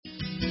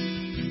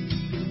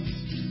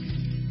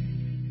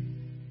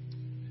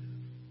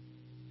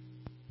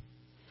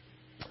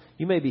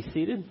You may be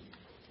seated.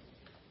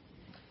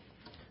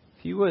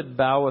 If you would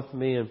bow with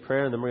me in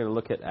prayer, and then we're going to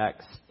look at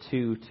Acts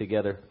 2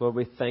 together. Lord,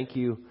 we thank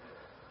you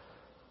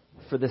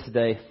for this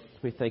day.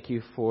 We thank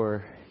you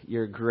for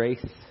your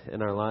grace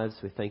in our lives.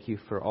 We thank you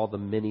for all the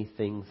many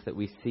things that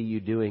we see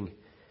you doing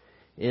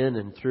in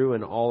and through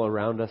and all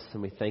around us,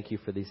 and we thank you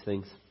for these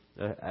things.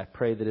 I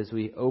pray that as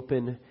we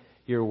open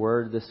your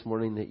word this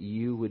morning, that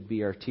you would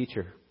be our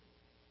teacher,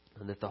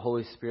 and that the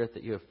Holy Spirit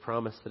that you have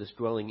promised that is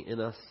dwelling in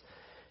us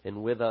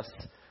and with us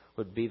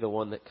would be the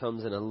one that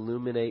comes and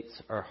illuminates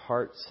our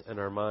hearts and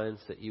our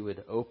minds, that you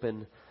would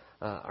open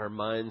our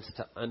minds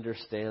to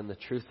understand the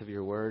truth of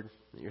your word,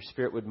 that your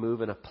Spirit would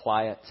move and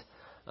apply it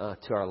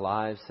to our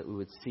lives, that we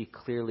would see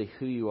clearly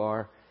who you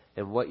are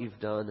and what you've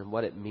done and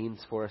what it means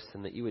for us,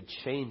 and that you would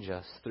change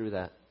us through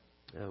that.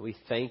 We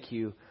thank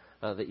you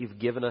that you've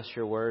given us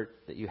your word,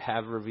 that you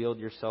have revealed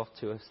yourself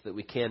to us, that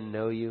we can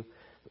know you,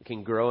 we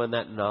can grow in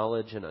that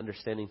knowledge and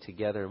understanding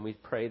together, and we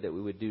pray that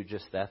we would do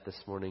just that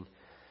this morning.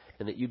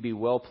 And that you'd be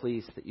well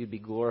pleased, that you'd be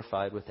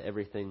glorified with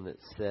everything that's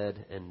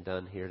said and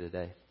done here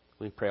today.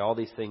 We pray all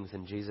these things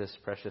in Jesus'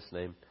 precious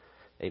name.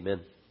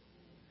 Amen.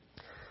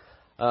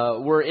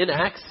 We're in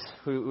Acts.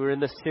 We're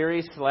in this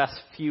series the last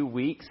few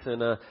weeks,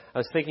 and I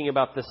was thinking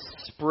about the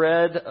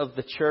spread of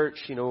the church.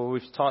 You know,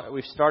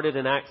 we've started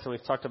in Acts, and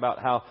we've talked about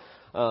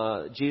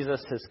how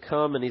Jesus has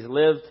come and he's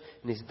lived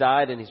and he's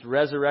died and he's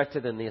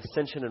resurrected and the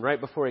ascension. And right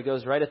before he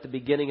goes, right at the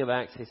beginning of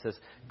Acts, he says,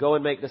 "Go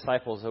and make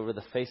disciples over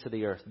the face of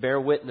the earth. Bear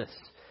witness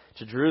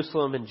to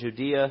Jerusalem and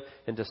Judea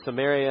and to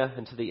Samaria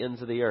and to the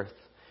ends of the earth."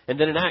 And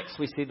then in Acts,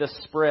 we see this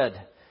spread.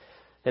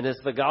 And as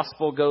the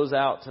gospel goes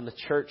out and the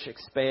church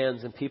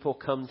expands and people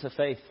come to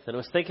faith. And I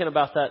was thinking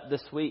about that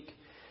this week.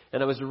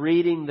 And I was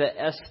reading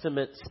the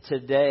estimates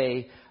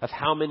today of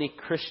how many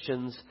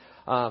Christians,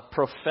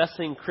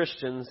 professing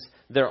Christians,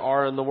 there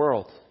are in the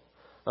world.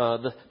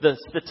 The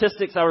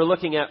statistics I were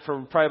looking at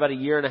from probably about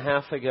a year and a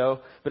half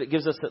ago, but it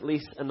gives us at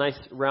least a nice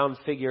round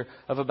figure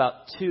of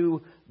about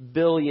 2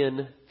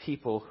 billion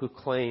people who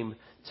claim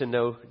to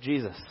know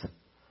Jesus.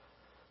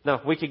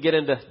 Now, we could get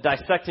into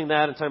dissecting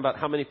that and talking about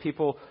how many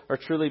people are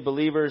truly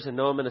believers and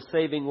know Him in a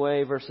saving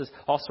way versus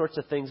all sorts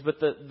of things. But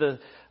the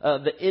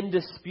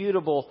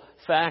indisputable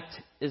fact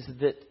is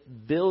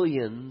that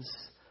billions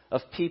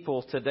of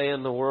people today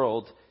in the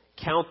world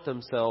count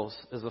themselves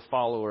as a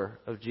follower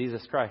of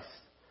Jesus Christ.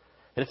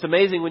 And it's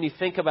amazing when you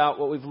think about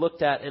what we've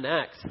looked at in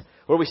Acts,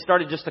 where we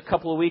started just a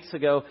couple of weeks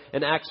ago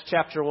in Acts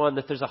chapter 1,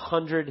 that there's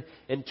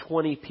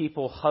 120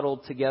 people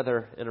huddled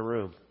together in a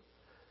room.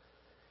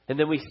 And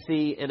then we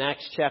see in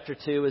Acts chapter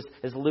 2,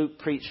 as Luke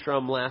preached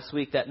from last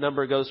week, that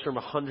number goes from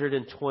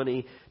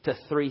 120 to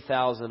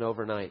 3,000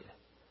 overnight.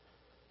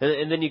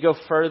 And then you go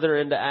further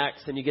into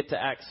Acts and you get to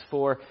Acts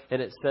 4,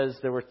 and it says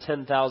there were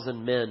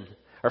 10,000 men,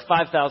 or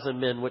 5,000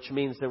 men, which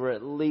means there were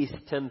at least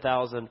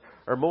 10,000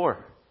 or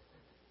more.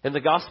 And the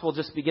gospel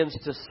just begins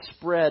to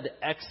spread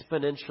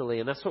exponentially.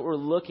 And that's what we're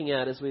looking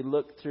at as we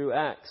look through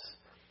Acts.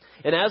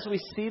 And as we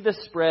see the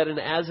spread and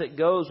as it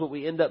goes, what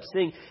we end up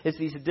seeing is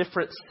these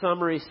different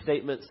summary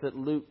statements that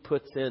Luke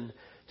puts in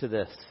to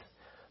this.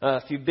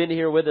 If you've been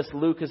here with us,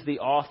 Luke is the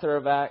author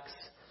of Acts.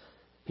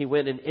 He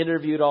went and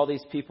interviewed all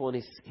these people,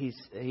 and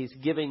he's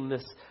giving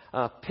this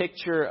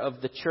picture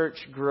of the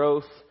church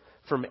growth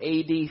from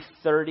AD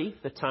 30,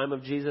 the time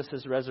of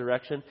Jesus'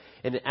 resurrection,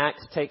 and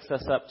Acts takes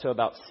us up to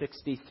about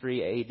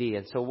 63 AD.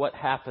 And so what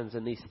happens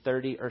in these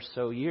 30 or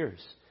so years?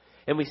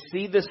 And we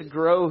see this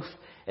growth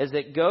as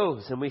it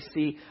goes. And we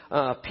see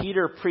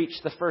Peter preach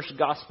the first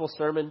gospel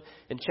sermon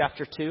in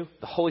chapter 2.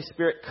 The Holy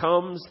Spirit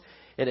comes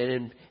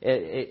and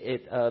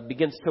it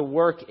begins to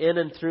work in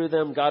and through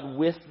them, God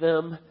with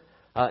them,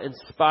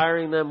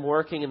 inspiring them,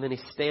 working. And then he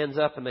stands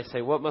up and they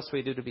say, "What must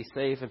we do to be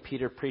saved?" And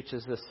Peter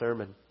preaches this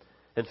sermon.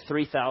 And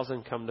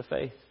 3,000 come to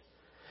faith.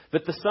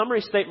 But the summary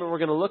statement we're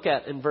going to look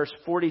at in verse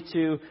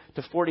 42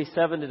 to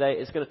 47 today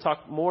is going to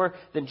talk more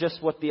than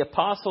just what the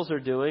apostles are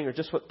doing or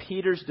just what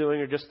Peter's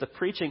doing or just the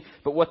preaching,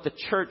 but what the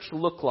church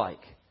looked like.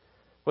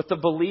 What the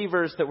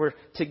believers that were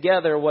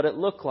together, what it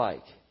looked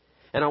like.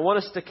 And I want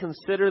us to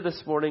consider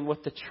this morning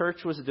what the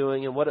church was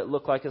doing and what it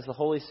looked like as the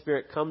Holy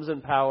Spirit comes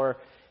in power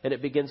and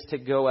it begins to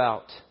go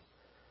out.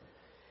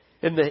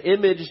 And the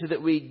image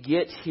that we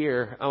get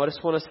here, I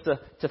just want us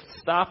to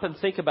stop and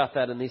think about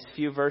that in these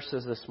few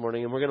verses this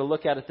morning. And we're going to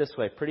look at it this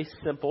way. Pretty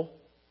simple.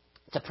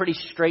 It's a pretty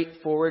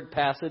straightforward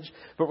passage.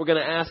 But we're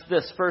going to ask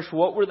this. First,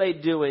 what were they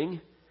doing?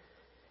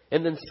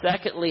 And then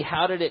secondly,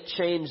 how did it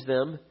change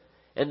them?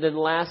 And then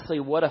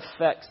lastly, what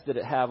effects did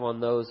it have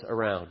on those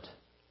around?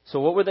 So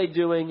what were they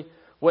doing?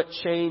 What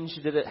change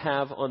did it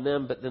have on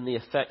them? But then the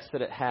effects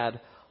that it had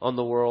on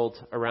the world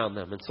around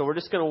them. And so we're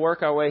just going to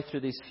work our way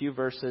through these few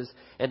verses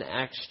in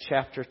Acts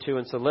chapter 2.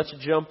 And so let's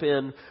jump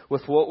in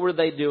with what were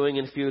they doing.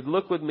 And if you would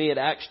look with me at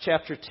Acts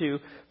chapter 2,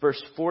 verse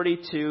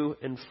 42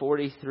 and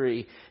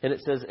 43. And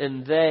it says,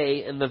 and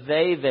the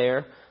they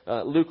there,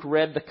 Luke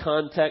read the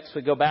context.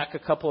 We go back a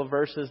couple of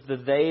verses. The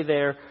they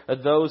there are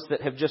those that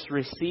have just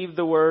received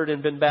the word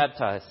and been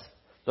baptized.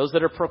 Those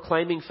that are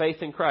proclaiming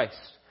faith in Christ.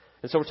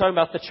 And so we're talking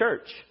about the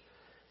church.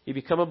 You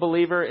become a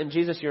believer in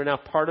Jesus. You're now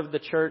part of the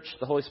church.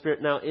 The Holy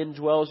Spirit now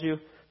indwells you.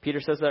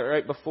 Peter says that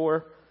right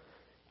before.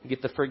 You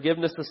get the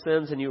forgiveness of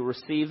sins and you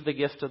receive the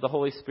gift of the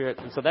Holy Spirit.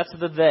 And so that's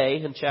the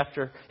they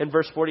in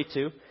verse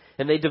 42.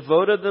 And they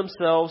devoted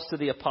themselves to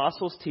the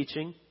apostles'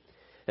 teaching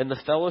and the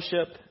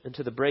fellowship and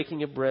to the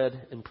breaking of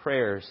bread and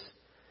prayers.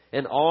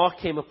 And awe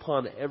came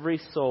upon every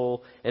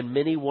soul, and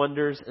many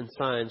wonders and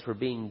signs were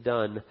being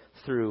done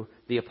through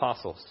the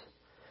apostles.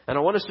 And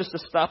I want us just to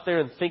stop there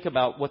and think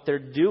about what they're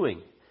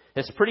doing.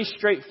 It's pretty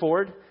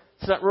straightforward.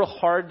 It's not real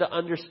hard to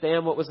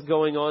understand what was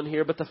going on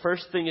here, but the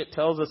first thing it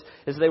tells us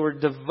is they were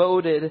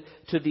devoted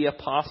to the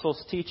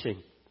apostles' teaching.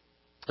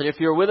 And if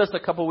you were with us a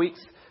couple weeks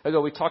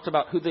ago, we talked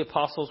about who the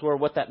apostles were,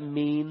 what that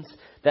means,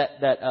 that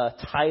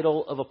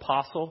title of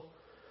apostle.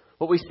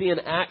 What we see in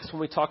Acts when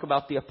we talk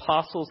about the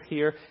apostles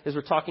here is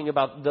we're talking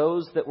about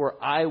those that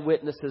were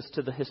eyewitnesses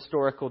to the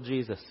historical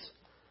Jesus.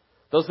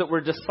 Those that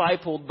were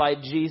discipled by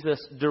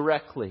Jesus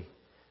directly.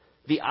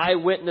 The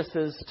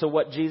eyewitnesses to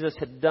what Jesus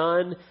had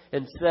done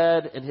and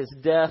said, and his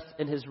death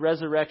and his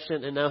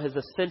resurrection and now his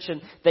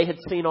ascension, they had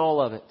seen all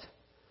of it.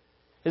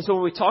 And so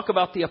when we talk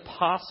about the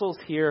apostles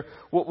here,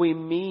 what we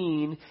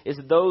mean is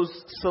those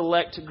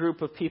select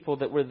group of people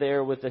that were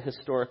there with the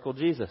historical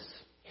Jesus.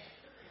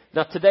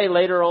 Now today,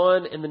 later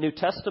on in the New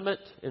Testament,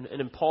 and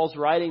in Paul's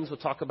writings, we'll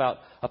talk about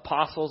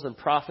apostles and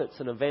prophets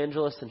and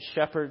evangelists and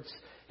shepherds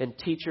and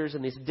teachers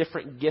and these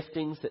different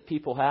giftings that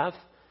people have.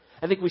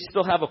 I think we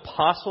still have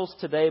apostles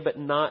today, but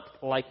not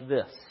like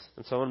this.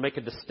 And so I want to make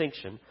a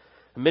distinction.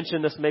 I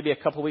mentioned this maybe a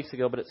couple weeks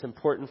ago, but it's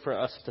important for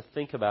us to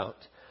think about.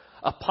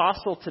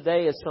 Apostle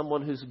today is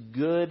someone who's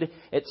good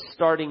at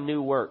starting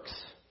new works,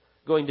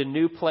 going to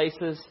new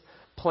places,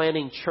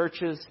 planning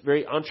churches,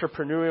 very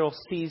entrepreneurial,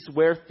 sees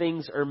where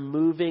things are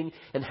moving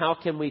and how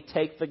can we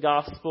take the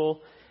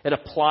gospel and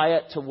apply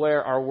it to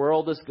where our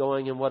world is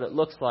going and what it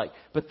looks like.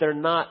 But they're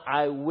not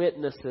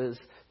eyewitnesses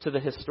to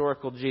the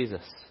historical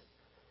Jesus.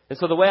 And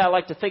so the way I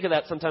like to think of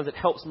that, sometimes it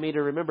helps me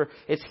to remember,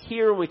 is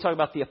here when we talk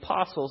about the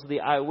apostles,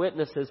 the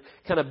eyewitnesses,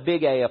 kind of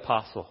big A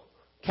apostle,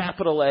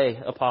 capital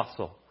A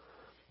apostle.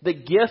 The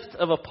gift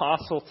of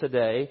apostle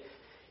today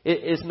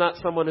is not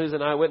someone who's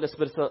an eyewitness,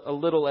 but it's a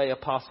little a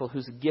apostle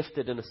who's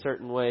gifted in a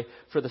certain way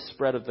for the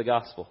spread of the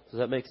gospel. Does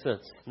that make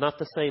sense? Not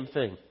the same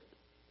thing.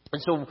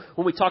 And so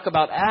when we talk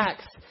about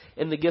Acts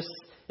and the gifts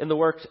and the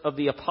work of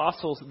the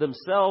apostles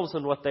themselves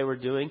and what they were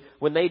doing,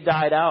 when they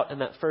died out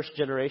and that first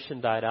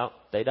generation died out,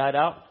 they died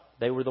out.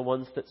 They were the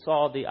ones that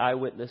saw the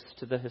eyewitness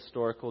to the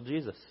historical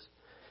Jesus.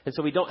 And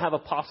so we don't have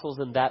apostles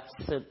in that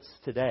sense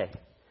today.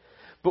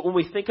 But when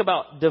we think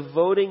about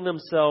devoting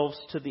themselves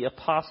to the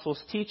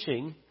apostles'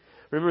 teaching,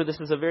 remember this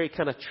is a very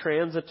kind of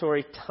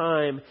transitory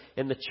time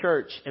in the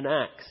church in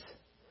Acts.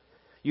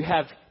 You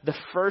have the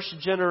first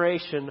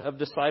generation of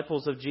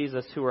disciples of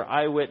Jesus who were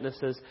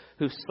eyewitnesses,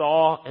 who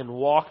saw and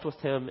walked with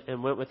him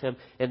and went with him,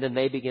 and then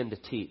they began to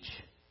teach.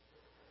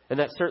 And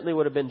that certainly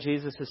would have been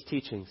Jesus'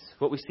 teachings,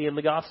 what we see in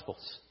the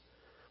Gospels.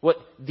 What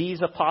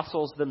these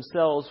apostles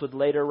themselves would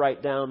later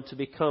write down to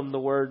become the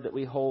word that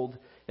we hold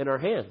in our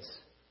hands.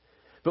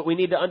 But we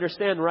need to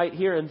understand right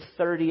here in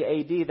 30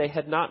 AD, they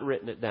had not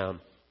written it down.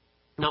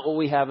 Not what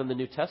we have in the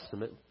New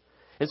Testament.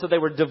 And so they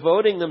were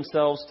devoting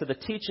themselves to the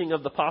teaching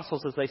of the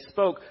apostles as they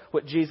spoke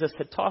what Jesus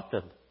had taught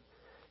them.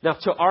 Now,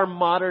 to our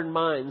modern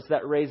minds,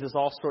 that raises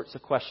all sorts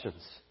of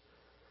questions.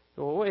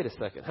 Well, wait a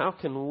second. How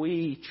can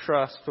we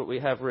trust what we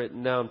have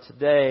written down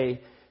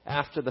today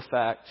after the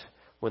fact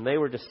when they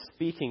were just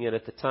speaking it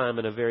at the time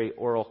in a very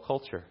oral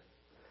culture?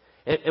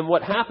 And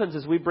what happens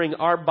is we bring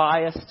our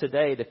bias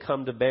today to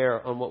come to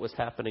bear on what was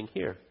happening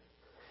here.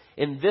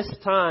 In this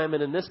time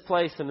and in this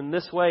place and in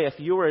this way, if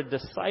you were a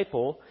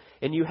disciple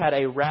and you had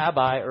a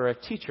rabbi or a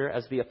teacher,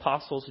 as the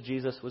apostles,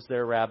 Jesus was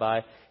their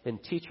rabbi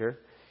and teacher,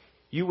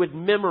 you would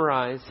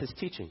memorize his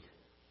teaching.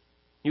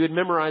 You would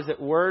memorize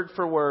it word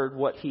for word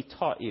what he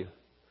taught you.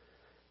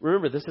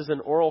 Remember, this is an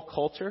oral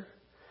culture,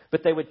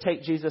 but they would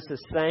take Jesus'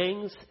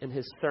 sayings and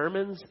his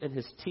sermons and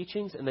his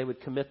teachings and they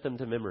would commit them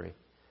to memory.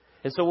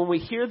 And so when we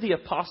hear the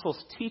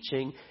apostles'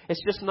 teaching,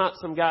 it's just not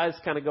some guys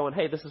kind of going,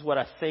 hey, this is what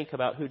I think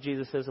about who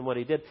Jesus is and what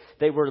he did.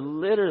 They were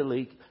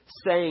literally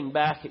saying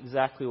back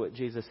exactly what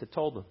Jesus had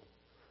told them.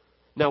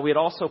 Now, we had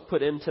also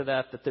put into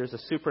that there's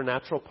a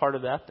supernatural part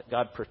of that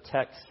God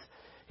protects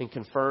and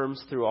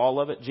confirms through all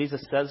of it.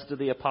 Jesus says to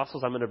the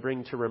apostles, I'm going to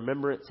bring to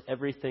remembrance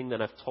everything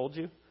that I've told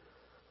you.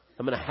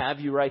 I'm going to have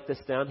you write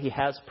this down. He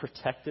has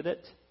protected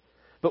it.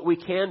 But we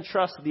can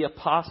trust the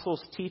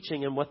apostles'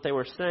 teaching and what they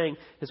were saying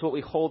is what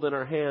we hold in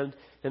our hand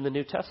in the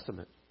New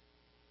Testament.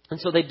 And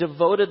so they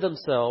devoted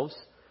themselves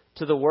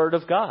to the Word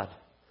of God,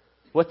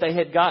 what they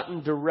had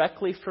gotten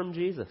directly from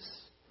Jesus.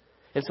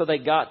 And so they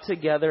got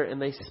together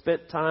and they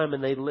spent time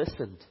and they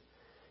listened.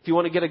 If you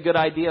want to get a good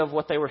idea of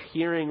what they were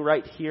hearing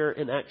right here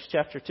in Acts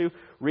chapter 2,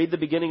 read the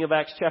beginning of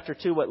Acts chapter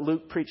 2, what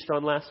Luke preached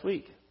on last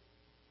week.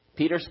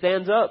 Peter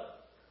stands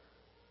up.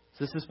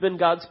 This has been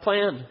God's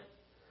plan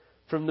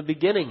from the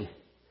beginning,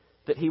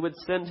 that he would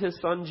send his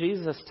son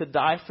Jesus to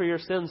die for your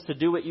sins, to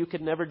do what you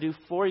could never do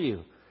for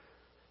you,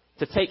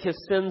 to take his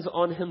sins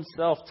on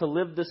himself, to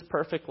live this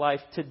perfect life,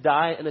 to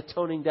die an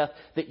atoning death,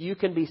 that you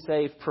can be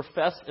saved,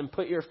 profess and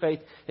put your faith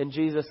in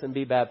Jesus and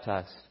be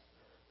baptized.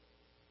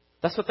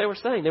 That's what they were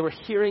saying. They were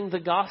hearing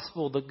the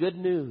gospel, the good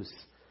news,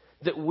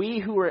 that we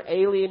who were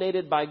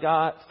alienated by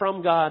God,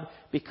 from God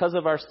because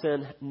of our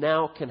sin,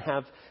 now can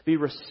be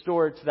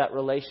restored to that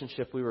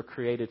relationship we were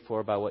created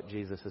for by what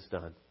Jesus has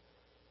done.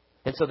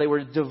 And so they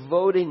were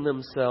devoting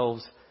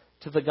themselves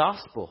to the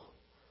gospel,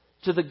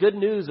 to the good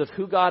news of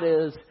who God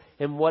is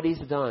and what he's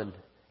done,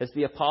 as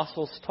the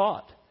apostles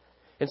taught.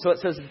 And so it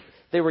says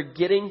they were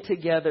getting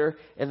together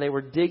and they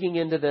were digging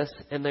into this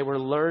and they were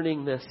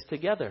learning this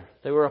together.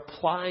 They were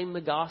applying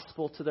the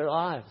gospel to their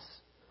lives.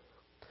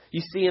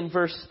 You see in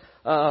verse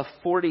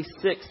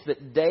 46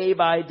 that day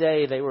by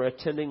day they were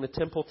attending the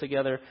temple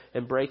together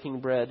and breaking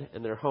bread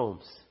in their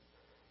homes.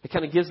 It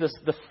kind of gives us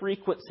the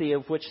frequency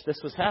of which this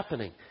was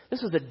happening.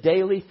 This was a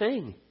daily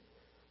thing.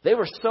 They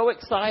were so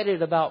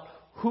excited about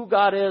who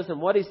God is and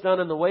what he's done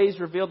and the way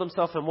he's revealed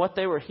himself and what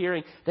they were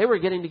hearing. They were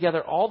getting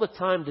together all the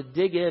time to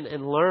dig in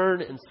and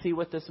learn and see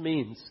what this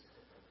means.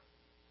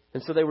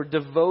 And so they were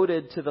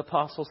devoted to the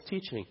apostles'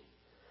 teaching.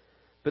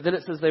 But then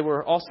it says they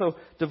were also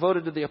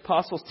devoted to the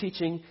apostles'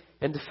 teaching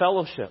and to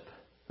fellowship,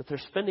 that they're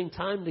spending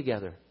time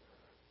together.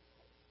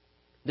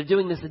 They're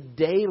doing this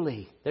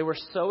daily. They were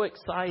so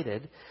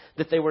excited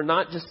that they were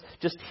not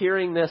just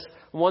hearing this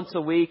once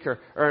a week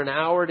or an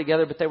hour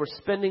together, but they were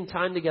spending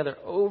time together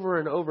over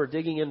and over,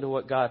 digging into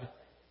what God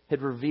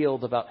had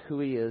revealed about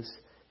who he is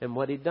and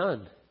what he'd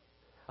done.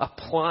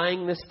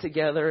 Applying this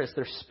together as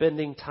they're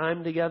spending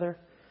time together.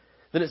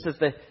 Then it says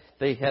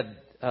they had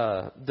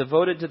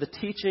devoted to the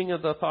teaching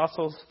of the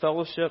apostles,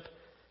 fellowship,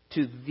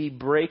 to the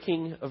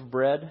breaking of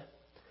bread.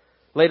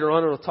 Later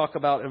on, it'll talk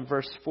about in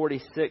verse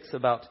 46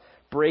 about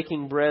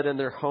breaking bread in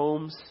their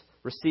homes,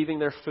 receiving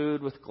their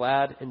food with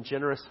glad and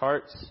generous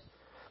hearts.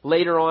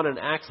 Later on in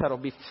Acts, that'll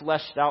be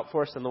fleshed out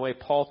for us in the way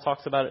Paul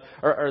talks about it,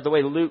 or the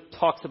way Luke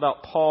talks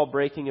about Paul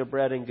breaking a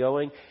bread and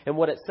going. And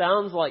what it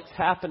sounds like is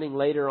happening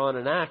later on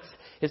in Acts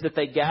is that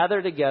they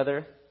gather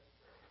together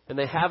and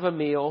they have a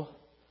meal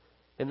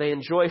and they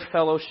enjoy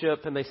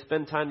fellowship and they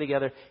spend time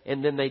together,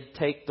 and then they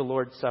take the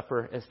Lord's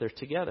Supper as they're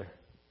together.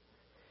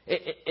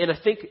 And I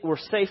think we're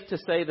safe to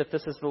say that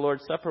this is the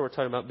Lord's Supper we're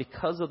talking about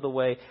because of the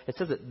way it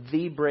says it,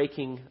 the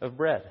breaking of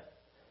bread.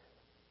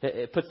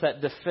 It puts that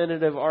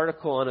definitive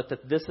article on it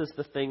that this is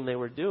the thing they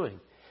were doing.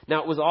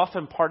 Now, it was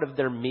often part of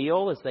their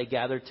meal as they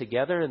gathered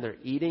together and they're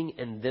eating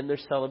and then they're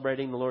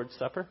celebrating the Lord's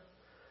Supper,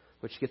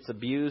 which gets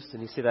abused.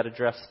 And you see that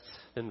addressed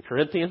in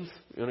Corinthians.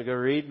 You want to go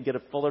read and get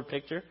a fuller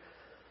picture.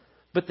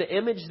 But the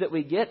image that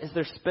we get is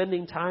they're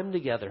spending time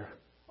together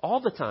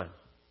all the time,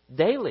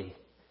 daily.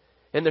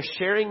 And they're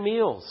sharing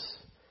meals.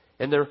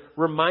 And they're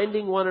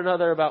reminding one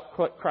another about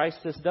what Christ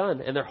has done.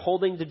 And they're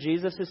holding to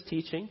Jesus'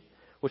 teaching,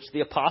 which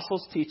the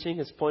apostles' teaching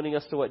is pointing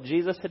us to what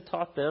Jesus had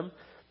taught them,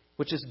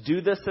 which is do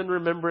this in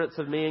remembrance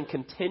of me and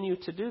continue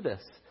to do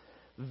this.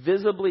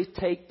 Visibly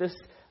take this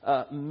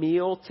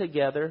meal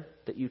together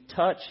that you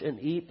touch and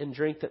eat and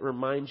drink that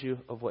reminds you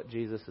of what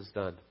Jesus has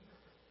done.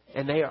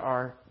 And they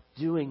are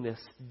doing this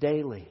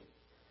daily.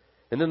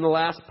 And then the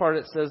last part,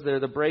 it says they're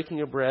the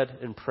breaking of bread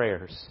and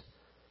prayers.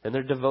 And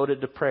they're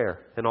devoted to prayer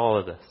in all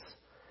of this.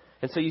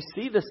 And so you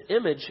see this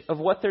image of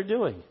what they're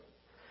doing.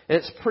 And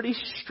it's pretty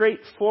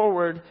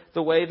straightforward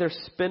the way they're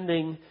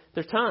spending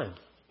their time.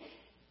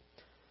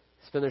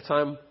 Spend their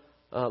time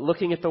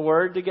looking at the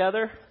Word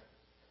together,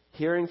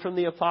 hearing from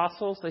the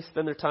apostles. They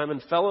spend their time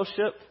in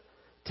fellowship,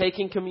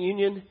 taking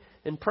communion,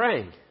 and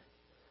praying.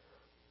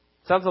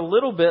 Sounds a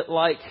little bit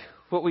like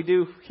what we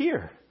do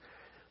here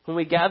when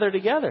we gather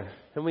together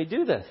and we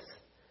do this.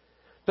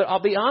 But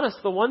I'll be honest,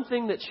 the one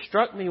thing that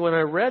struck me when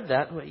I read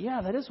that, I went, yeah,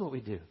 that is what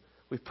we do.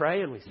 We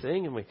pray and we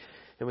sing and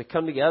we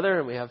come together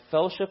and we have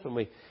fellowship and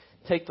we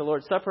take the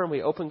Lord's Supper and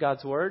we open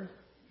God's Word.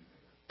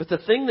 But the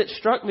thing that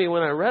struck me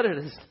when I read it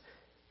is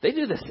they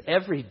do this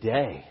every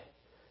day.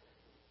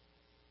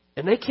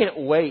 And they can't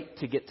wait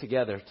to get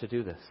together to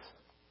do this.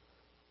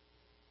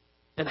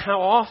 And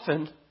how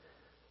often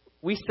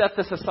we set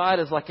this aside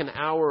as like an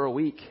hour a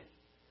week.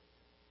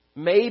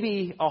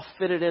 Maybe I'll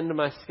fit it into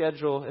my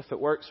schedule if it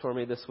works for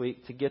me this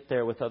week to get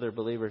there with other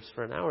believers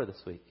for an hour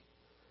this week.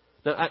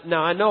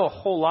 Now I know a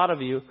whole lot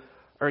of you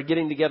are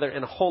getting together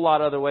in a whole lot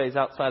of other ways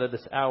outside of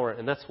this hour,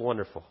 and that's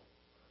wonderful.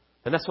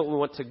 And that's what we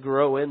want to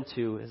grow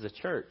into as a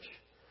church.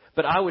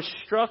 But I was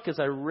struck as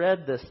I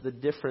read this, the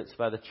difference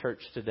by the church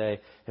today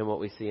and what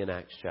we see in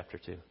Acts chapter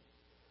 2.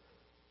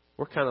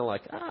 We're kind of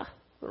like, I don't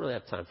really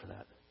have time for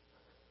that.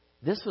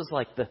 This was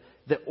like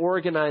the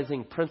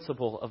organizing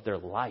principle of their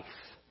life.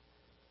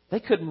 They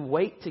couldn't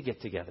wait to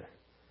get together.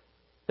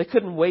 They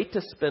couldn't wait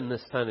to spend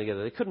this time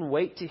together. They couldn't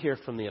wait to hear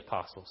from the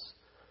apostles.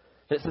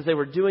 And it says they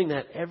were doing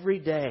that every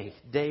day,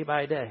 day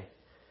by day.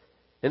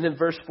 And then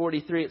verse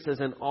 43, it says,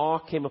 and awe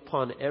came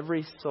upon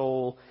every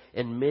soul,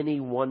 and many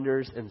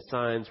wonders and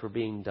signs were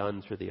being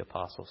done through the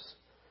apostles.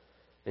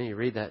 And you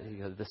read that, and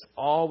you go, this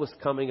awe was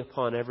coming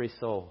upon every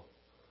soul.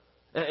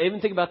 And even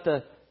think about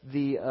the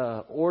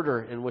the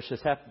order in which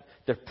this happens.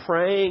 They're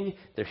praying,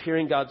 they're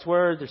hearing God's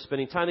word, they're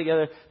spending time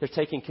together, they're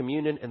taking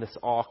communion, and this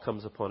all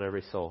comes upon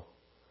every soul.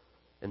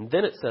 And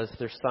then it says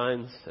there's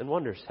signs and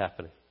wonders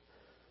happening.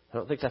 I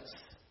don't think that's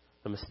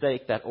a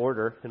mistake, that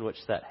order in which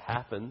that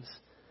happens.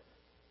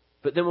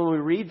 But then when we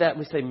read that and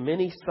we say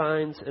many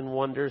signs and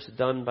wonders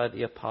done by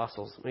the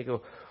apostles, we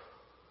go,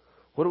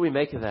 what do we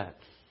make of that?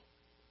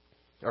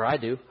 Or I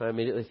do. I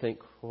immediately think,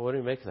 well, what do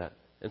we make of that?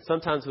 And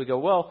sometimes we go,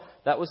 well,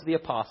 that was the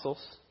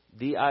apostles,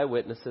 the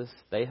eyewitnesses.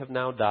 They have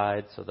now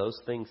died, so those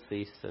things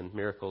cease and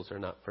miracles are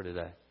not for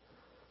today.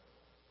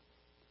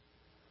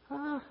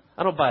 I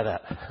don't buy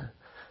that,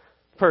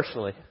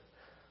 personally.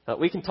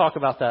 We can talk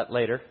about that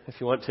later if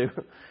you want to.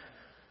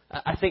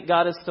 I think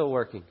God is still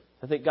working.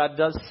 I think God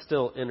does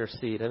still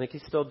intercede. I think He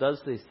still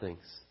does these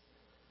things.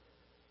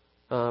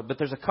 But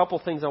there's a couple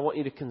things I want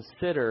you to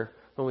consider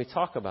when we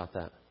talk about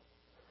that.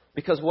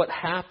 Because what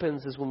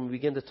happens is when we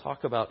begin to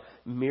talk about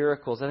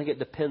miracles, I think it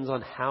depends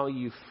on how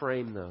you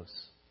frame those.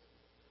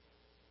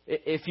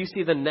 If you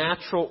see the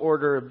natural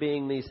order of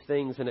being these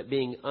things and it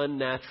being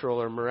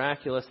unnatural or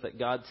miraculous, that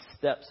God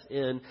steps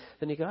in,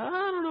 then you go, I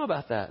don't know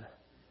about that.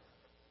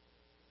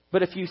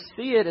 But if you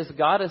see it as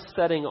God is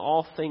setting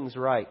all things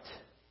right,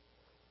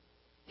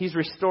 He's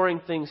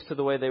restoring things to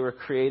the way they were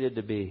created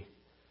to be,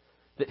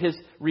 that His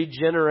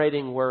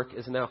regenerating work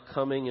is now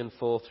coming in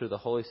full through the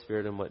Holy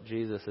Spirit and what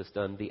Jesus has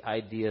done, the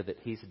idea that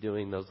He's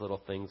doing those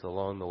little things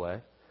along the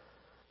way,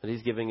 that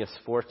He's giving us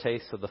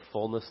foretastes of the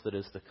fullness that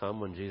is to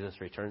come when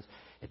Jesus returns,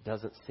 it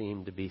doesn't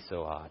seem to be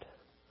so odd.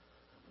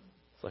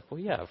 It's like, well,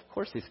 yeah, of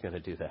course He's going to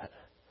do that.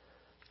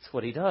 It's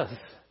what He does.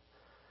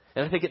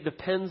 And I think it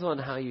depends on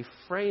how you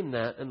frame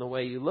that and the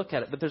way you look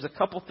at it. But there's a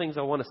couple things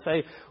I want to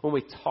say when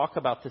we talk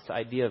about this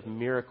idea of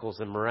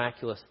miracles and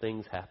miraculous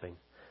things happening.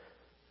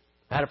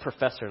 I had a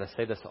professor, and I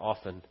say this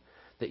often,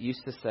 that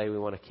used to say we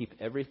want to keep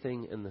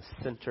everything in the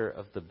center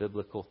of the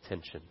biblical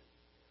tension.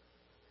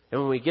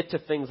 And when we get to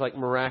things like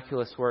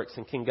miraculous works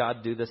and can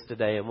God do this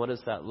today and what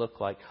does that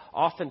look like,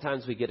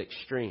 oftentimes we get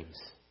extremes.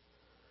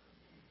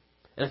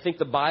 And I think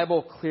the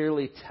Bible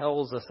clearly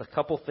tells us a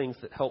couple things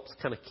that helps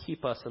kind of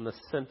keep us in the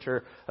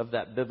center of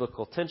that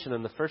biblical tension.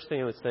 And the first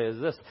thing I would say is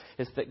this,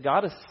 is that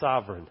God is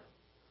sovereign.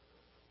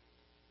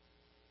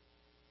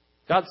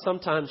 God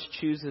sometimes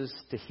chooses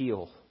to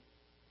heal.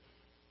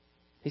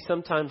 He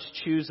sometimes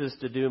chooses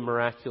to do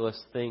miraculous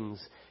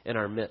things in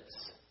our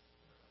midst.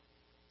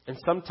 And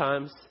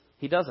sometimes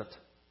He doesn't.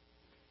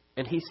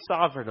 And He's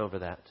sovereign over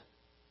that.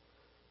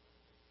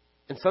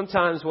 And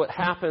sometimes what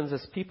happens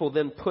is people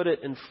then put it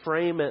and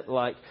frame it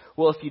like,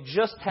 well, if you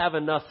just have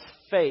enough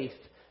faith,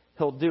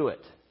 He'll do it.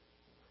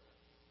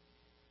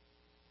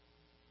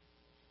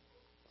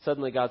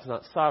 Suddenly God's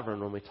not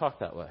sovereign when we talk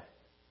that way.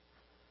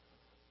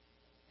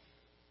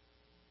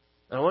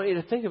 And I want you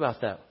to think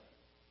about that.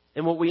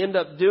 And what we end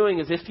up doing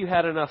is if you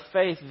had enough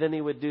faith, then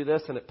He would do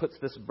this, and it puts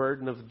this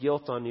burden of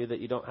guilt on you that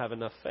you don't have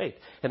enough faith.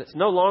 And it's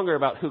no longer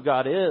about who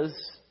God is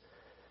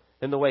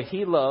and the way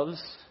He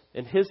loves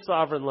and His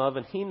sovereign love,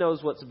 and He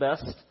knows what's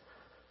best.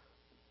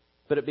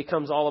 But it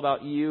becomes all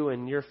about you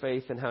and your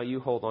faith and how you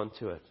hold on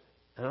to it.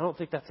 And I don't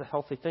think that's a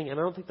healthy thing. And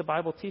I don't think the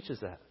Bible teaches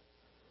that.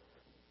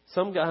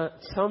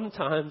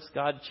 Sometimes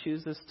God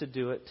chooses to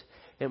do it,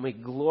 and we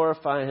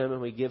glorify Him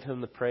and we give Him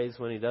the praise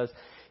when He does.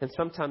 And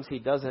sometimes He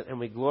doesn't, and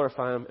we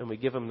glorify Him and we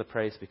give Him the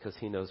praise because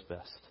He knows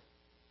best.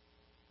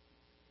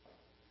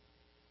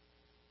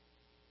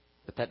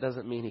 But that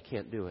doesn't mean He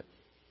can't do it.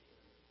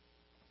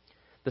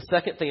 The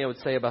second thing I would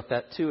say about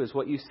that, too, is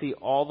what you see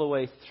all the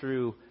way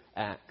through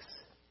Acts.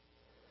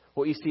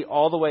 What you see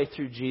all the way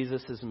through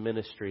Jesus'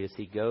 ministry is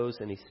He goes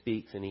and He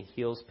speaks and He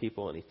heals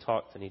people and He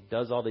talks and He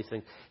does all these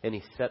things and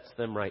He sets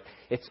them right.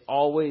 It's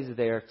always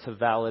there to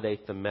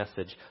validate the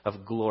message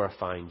of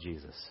glorifying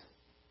Jesus.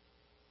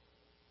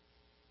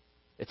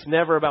 It's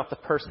never about the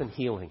person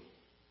healing.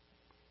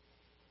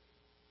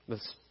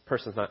 This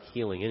person's not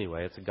healing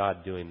anyway. It's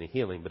God doing the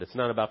healing. But it's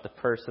not about the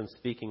person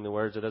speaking the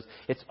words it does.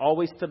 It's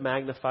always to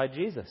magnify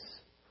Jesus.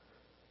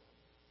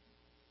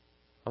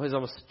 I always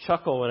almost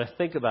chuckle when I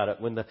think about it.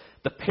 When the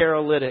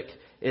paralytic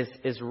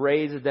is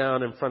raised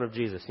down in front of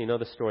Jesus. You know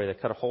the story. They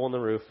cut a hole in the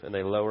roof and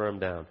they lower him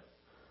down.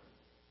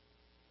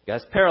 The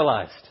guy's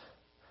paralyzed.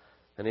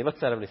 And He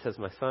looks at him and He says,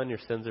 "My son, your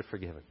sins are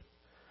forgiven."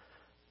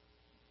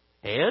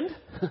 And?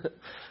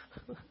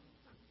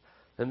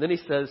 And then He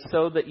says,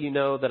 "So that you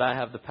know that I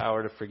have the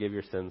power to forgive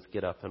your sins,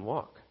 get up and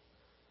walk."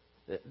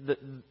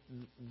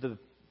 The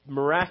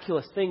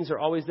miraculous things are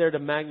always there to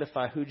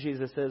magnify who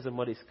Jesus is and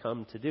what He's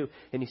come to do.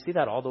 And you see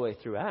that all the way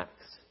through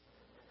Acts.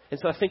 And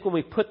so I think when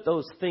we put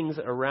those things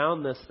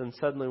around this, then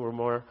suddenly we're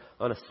more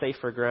on a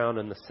safer ground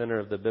in the center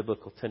of the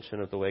biblical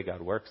tension of the way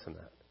God works in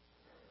that.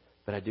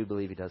 But I do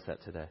believe He does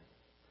that today.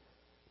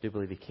 I do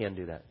believe He can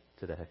do that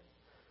today.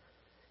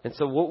 And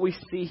so what we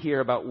see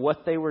here about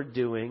what they were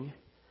doing,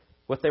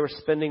 what they were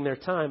spending their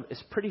time,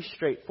 is pretty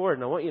straightforward.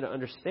 And I want you to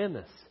understand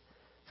this.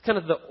 It's kind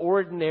of the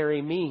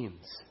ordinary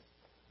means.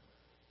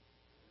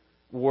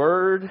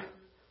 Word,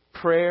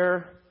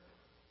 prayer,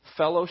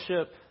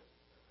 fellowship.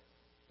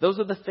 Those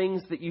are the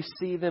things that you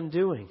see them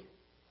doing.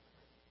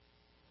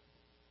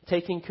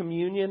 Taking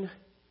communion.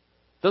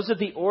 Those are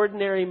the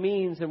ordinary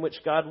means in which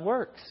God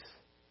works.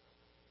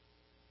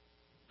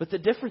 But the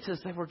difference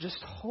is they were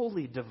just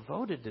wholly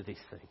devoted to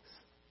these things.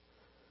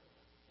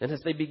 And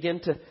as they begin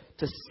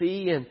to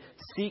see and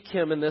seek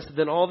Him in this,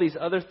 then all these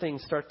other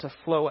things start to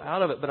flow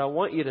out of it. But I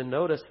want you to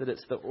notice that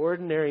it's the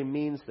ordinary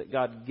means that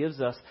God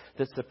gives us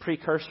that's the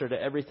precursor to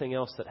everything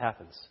else that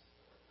happens.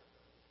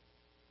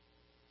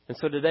 And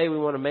so today we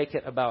want to make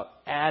it about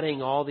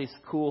adding all these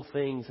cool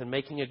things and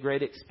making a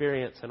great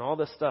experience and all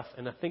this stuff.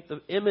 And I think the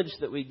image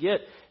that we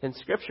get in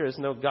Scripture is,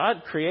 no,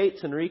 God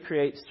creates and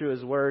recreates through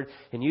His Word,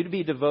 and you to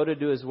be devoted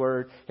to His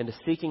Word and to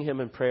seeking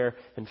Him in prayer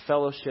and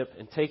fellowship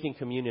and taking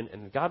communion.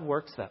 And God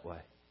works that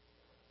way.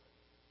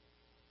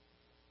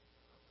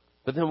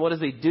 But then what does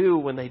He do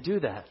when they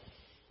do that?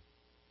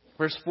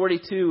 Verse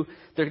 42,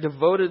 they're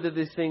devoted to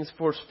these things.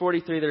 Verse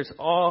 43, there's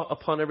awe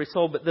upon every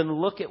soul. But then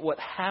look at what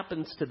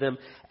happens to them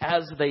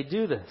as they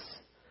do this.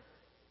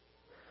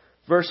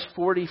 Verse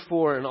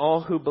 44, and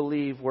all who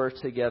believe were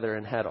together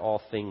and had all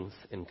things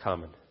in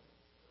common.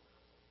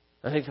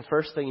 I think the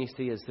first thing you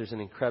see is there's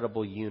an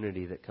incredible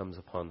unity that comes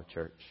upon the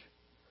church.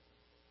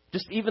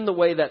 Just even the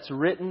way that's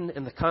written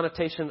and the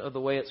connotation of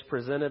the way it's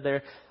presented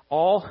there.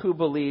 All who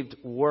believed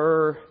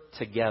were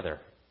together.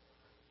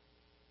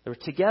 They were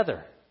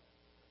together.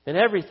 And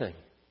everything.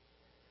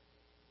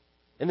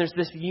 And there's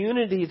this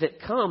unity that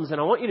comes. And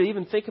I want you to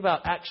even think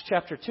about Acts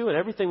chapter 2 and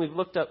everything we've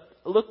looked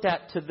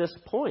at to this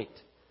point.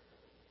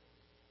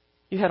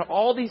 You had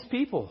all these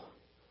people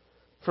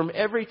from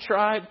every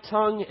tribe,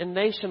 tongue, and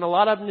nation. A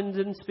lot of them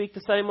didn't speak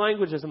the same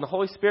languages. And the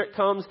Holy Spirit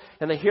comes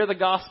and they hear the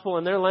gospel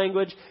in their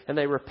language and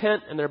they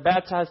repent and they're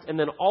baptized. And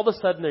then all of a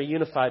sudden they're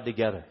unified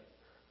together.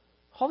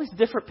 All these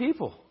different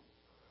people.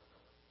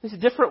 These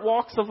different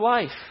walks of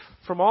life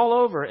from all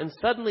over. And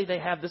suddenly they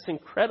have this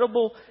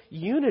incredible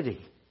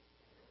unity.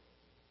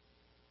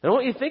 And I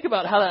want you to think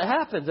about how that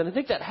happens. And I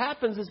think that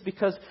happens is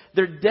because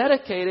they're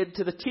dedicated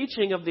to the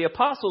teaching of the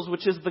apostles,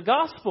 which is the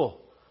gospel.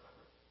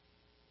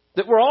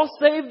 That we're all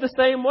saved the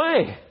same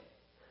way.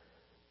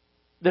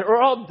 That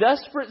we're all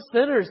desperate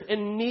sinners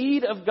in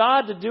need of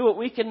God to do what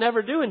we can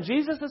never do. And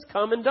Jesus has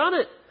come and done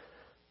it.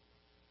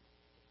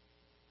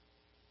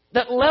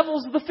 That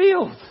levels the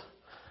field.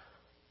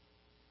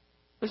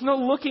 There's no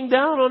looking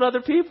down on other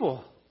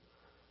people.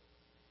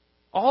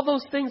 All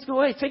those things go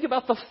away. Think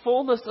about the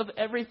fullness of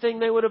everything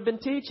they would have been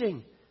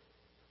teaching.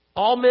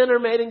 All men are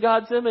made in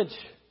God's image.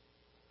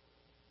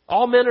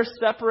 All men are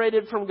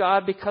separated from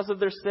God because of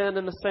their sin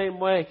in the same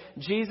way.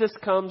 Jesus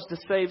comes to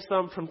save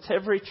some from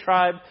every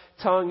tribe,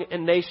 tongue,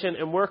 and nation,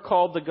 and we're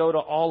called to go to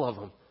all of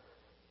them.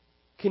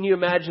 Can you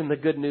imagine the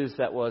good news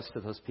that was to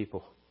those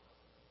people?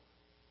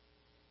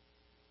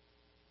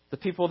 The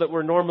people that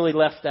were normally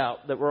left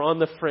out, that were on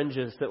the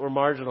fringes, that were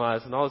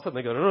marginalized. And all of a sudden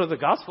they go, no, the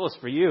gospel is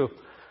for you.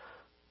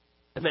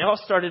 And they all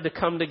started to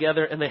come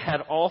together and they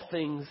had all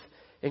things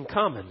in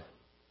common.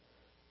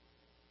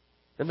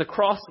 And the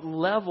cross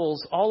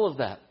levels all of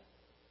that.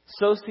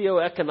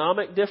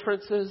 Socioeconomic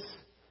differences,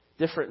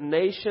 different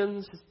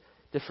nations,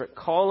 different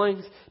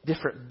callings,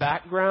 different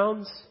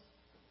backgrounds.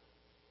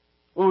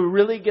 When we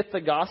really get the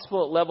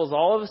gospel, it levels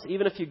all of us.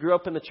 Even if you grew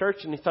up in the church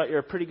and you thought you're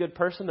a pretty good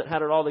person that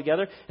had it all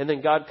together, and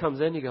then God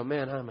comes in, you go,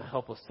 man, I'm a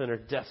helpless sinner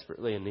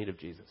desperately in need of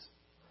Jesus.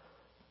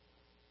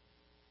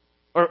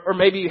 Or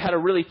maybe you had a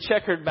really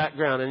checkered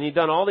background and you've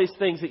done all these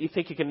things that you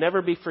think you can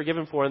never be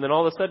forgiven for, and then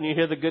all of a sudden you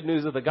hear the good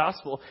news of the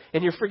gospel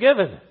and you're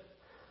forgiven.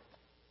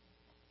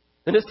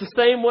 And it's the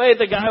same way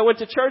the guy who went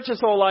to church his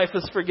whole life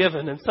is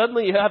forgiven. And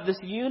suddenly you have this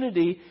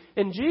unity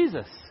in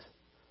Jesus.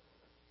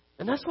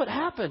 And that's what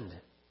happened.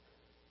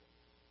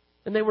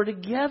 And they were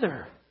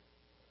together.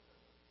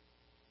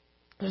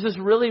 There's this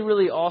really,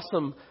 really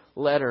awesome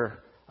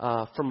letter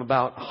from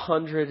about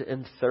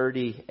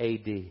 130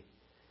 A.D.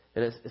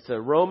 And it's a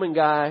Roman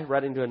guy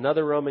writing to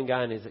another Roman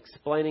guy, and he's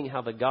explaining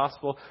how the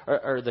gospel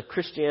or the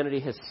Christianity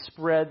has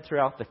spread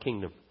throughout the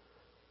kingdom.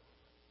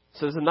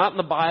 So this is not in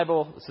the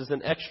Bible. This is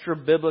an extra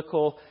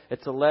biblical.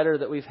 It's a letter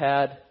that we've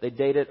had. They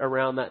date it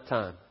around that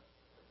time.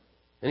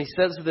 And he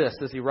says this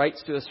as he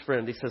writes to his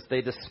friend. He says,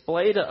 they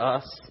display to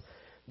us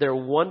their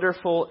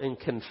wonderful and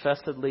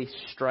confessedly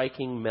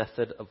striking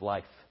method of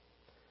life.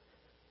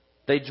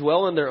 They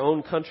dwell in their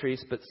own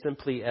countries, but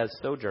simply as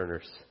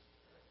sojourners.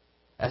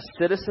 As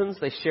citizens,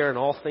 they share in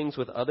all things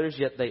with others,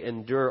 yet they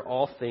endure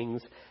all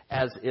things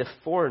as if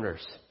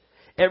foreigners.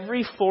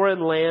 Every foreign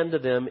land to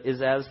them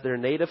is as their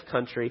native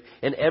country,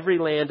 and every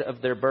land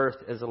of their birth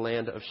is a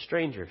land of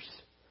strangers.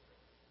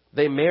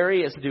 They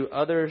marry as do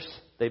others.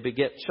 They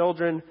beget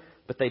children,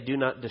 but they do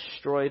not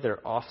destroy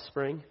their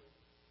offspring.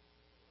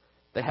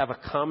 They have a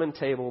common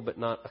table, but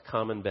not a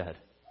common bed.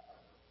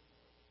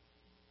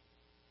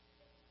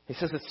 He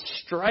says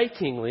it's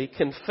strikingly,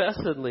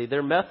 confessedly,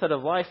 their method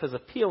of life is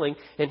appealing,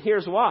 and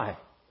here's why.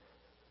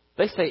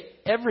 They say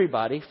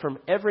everybody from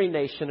every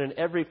nation and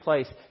every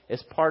place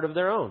is part of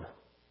their own.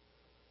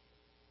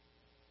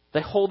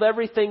 They hold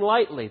everything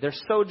lightly. They're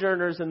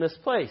sojourners in this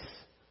place.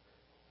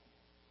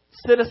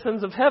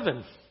 Citizens of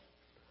heaven.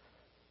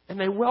 And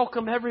they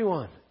welcome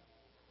everyone.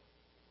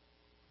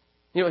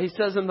 You know, he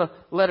says in the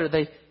letter,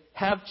 they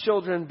have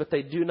children, but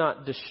they do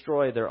not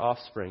destroy their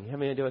offspring. You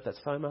have any idea what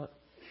that's talking about?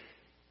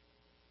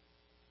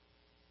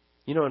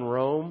 You know, in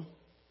Rome,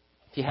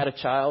 if you had a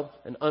child,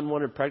 an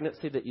unwanted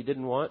pregnancy that you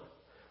didn't want,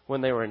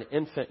 when they were an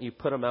infant, you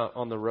put them out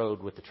on the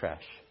road with the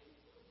trash.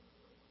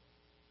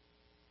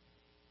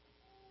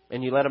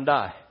 And you let them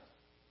die.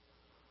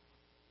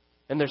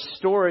 And there's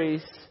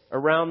stories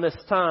around this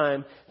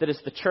time that as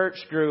the church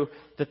grew,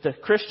 that the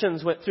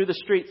Christians went through the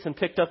streets and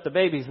picked up the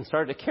babies and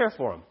started to care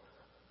for them.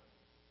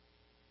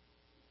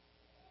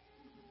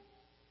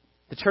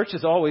 The church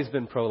has always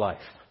been pro-life.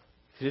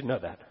 If you didn't know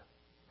that.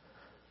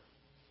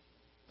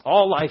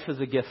 All life is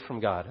a gift from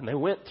God. And they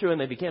went through and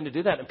they began to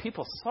do that. And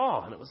people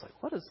saw. And it was like,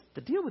 what is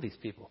the deal with these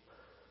people?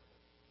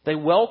 They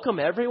welcome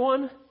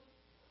everyone.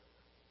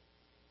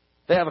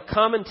 They have a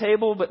common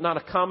table but not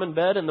a common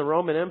bed in the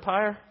Roman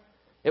Empire.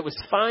 It was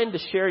fine to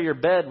share your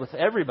bed with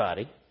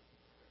everybody.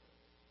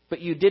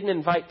 But you didn't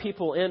invite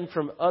people in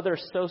from other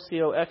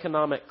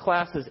socioeconomic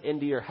classes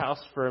into your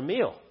house for a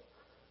meal.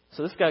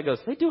 So this guy goes,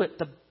 they do it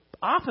the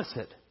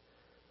opposite.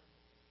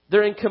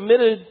 They're in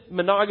committed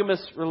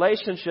monogamous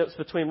relationships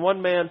between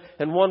one man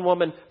and one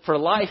woman for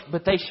life,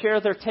 but they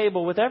share their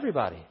table with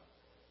everybody.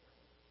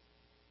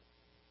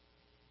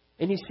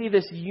 And you see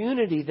this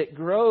unity that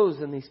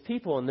grows in these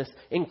people and this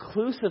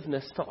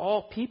inclusiveness to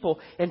all people,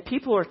 and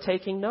people are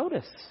taking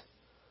notice.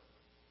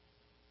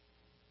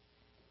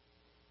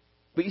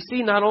 But you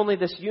see not only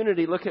this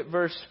unity, look at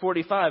verse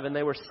 45, and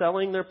they were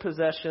selling their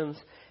possessions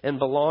and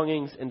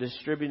belongings and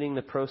distributing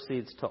the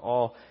proceeds to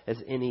all as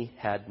any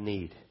had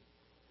need.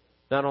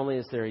 Not only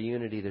is there a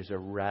unity, there's a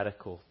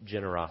radical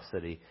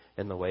generosity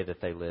in the way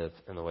that they live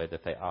and the way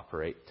that they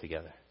operate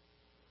together.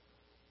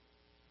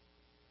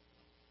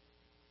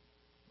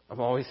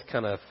 I'm always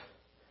kind of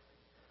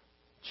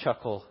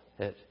chuckle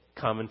at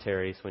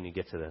commentaries when you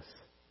get to this.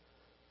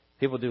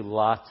 People do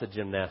lots of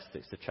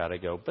gymnastics to try to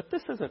go, but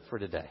this isn't for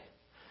today.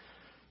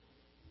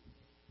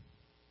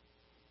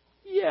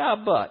 Yeah,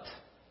 but.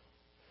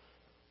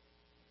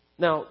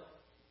 Now,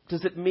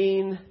 does it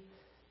mean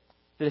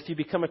that if you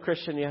become a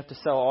Christian, you have to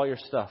sell all your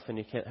stuff and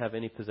you can't have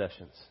any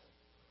possessions?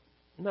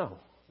 No,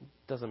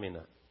 it doesn't mean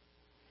that.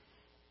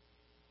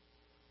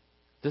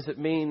 Does it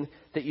mean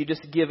that you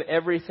just give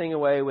everything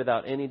away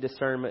without any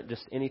discernment,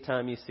 just any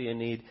time you see a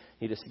need,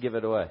 you just give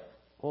it away?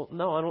 Well,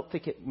 no, I don't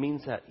think it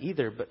means that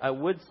either. But I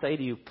would say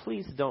to you,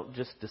 please don't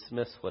just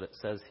dismiss what it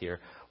says here.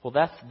 Well,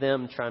 that's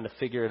them trying to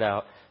figure it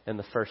out in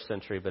the first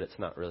century, but it's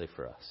not really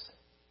for us.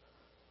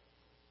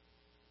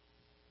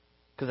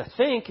 Because I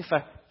think if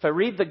I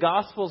read the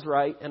Gospels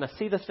right and I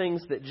see the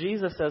things that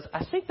Jesus says,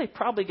 I think they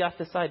probably got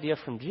this idea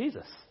from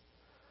Jesus.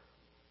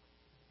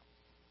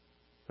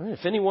 Right?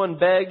 If anyone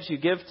begs, you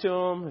give to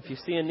them. If you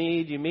see a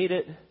need, you meet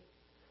it.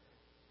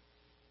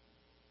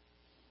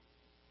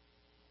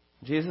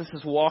 Jesus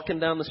is walking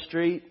down the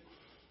street.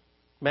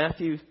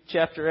 Matthew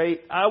chapter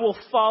 8. I will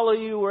follow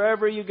you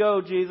wherever you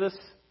go, Jesus.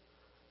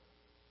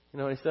 You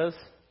know what he says?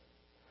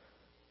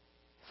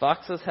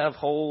 Foxes have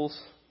holes.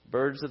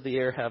 Birds of the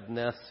air have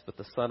nests, but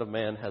the Son of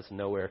Man has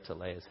nowhere to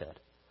lay his head.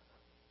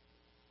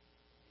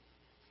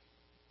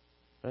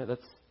 Right?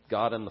 That's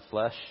God in the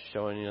flesh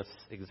showing us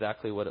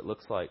exactly what it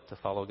looks like to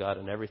follow God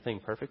in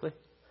everything perfectly.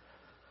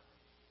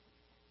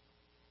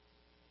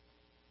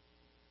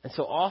 And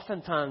so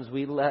oftentimes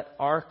we let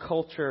our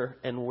culture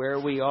and where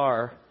we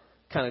are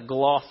kind of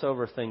gloss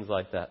over things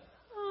like that.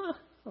 I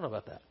don't know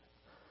about that.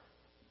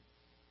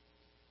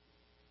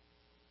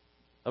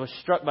 I was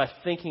struck by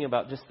thinking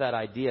about just that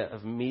idea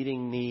of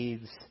meeting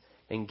needs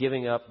and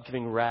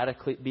becoming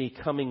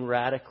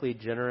radically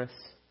generous,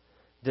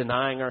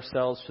 denying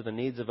ourselves for the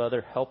needs of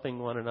others, helping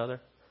one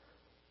another.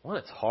 One,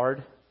 it's hard.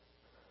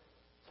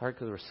 It's hard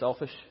because we're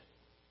selfish.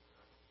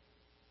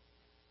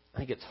 I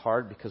think it's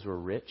hard because we're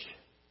rich.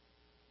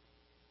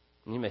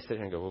 And you may sit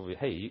here and go, well,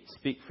 hey, you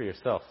speak for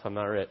yourself. I'm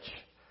not rich.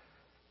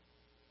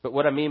 But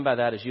what I mean by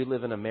that is you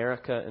live in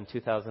America in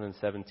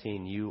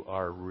 2017. You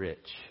are rich.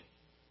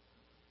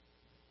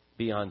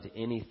 Beyond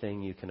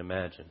anything you can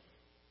imagine.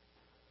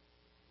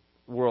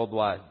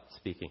 Worldwide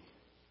speaking.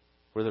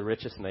 We're the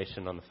richest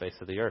nation on the face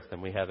of the earth,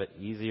 and we have it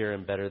easier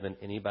and better than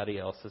anybody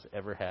else has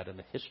ever had in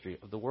the history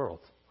of the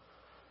world.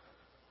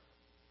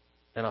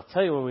 And I'll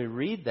tell you, when we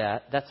read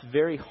that, that's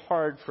very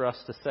hard for us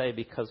to say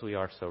because we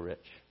are so rich.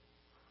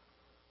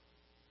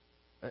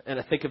 And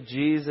I think of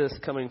Jesus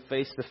coming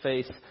face to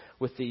face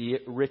with the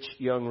rich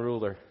young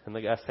ruler, and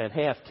the guy saying,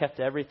 hey, I've kept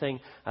everything,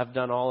 I've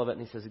done all of it.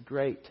 And he says,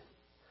 great.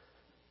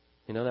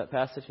 You know that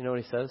passage? You know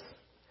what he says?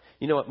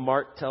 You know what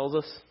Mark tells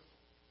us?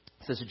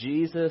 It says,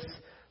 Jesus,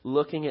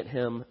 looking at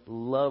him,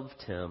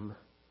 loved him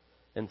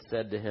and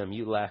said to him,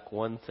 you lack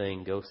one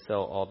thing. Go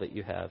sell all that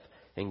you have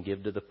and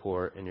give to the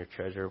poor, and your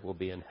treasure will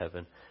be in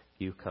heaven.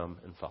 You come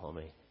and follow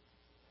me.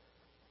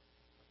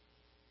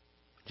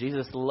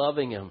 Jesus,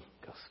 loving him,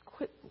 goes,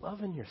 quit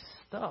loving your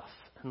stuff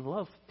and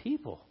love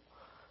people.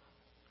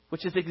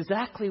 Which is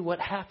exactly what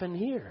happened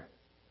here.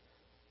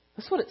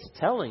 That's what it's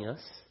telling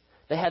us.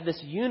 They had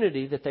this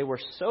unity that they were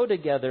so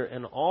together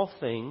in all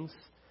things,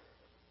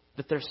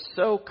 that they're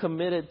so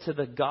committed to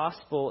the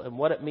gospel and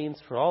what it means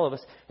for all of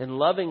us and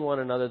loving one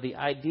another. The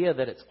idea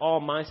that it's all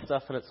my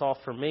stuff and it's all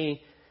for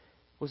me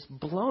was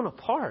blown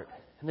apart.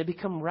 And they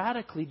become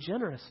radically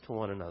generous to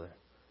one another.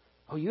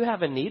 Oh, you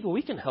have a need? Well,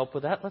 we can help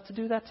with that. Let's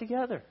do that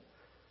together.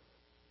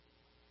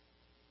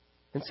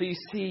 And so you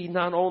see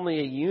not only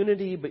a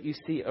unity, but you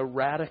see a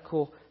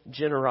radical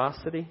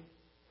generosity.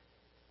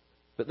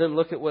 But then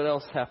look at what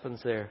else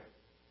happens there.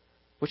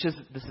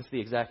 This is the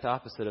exact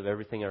opposite of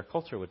everything our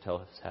culture would tell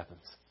us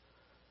happens.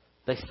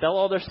 They sell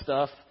all their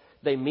stuff.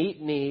 They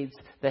meet needs.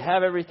 They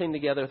have everything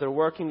together. They're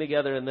working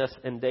together in this.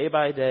 And day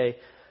by day,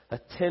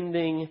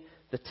 attending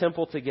the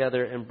temple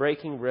together and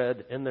breaking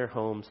bread in their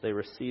homes, they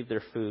receive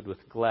their food with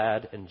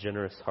glad and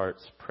generous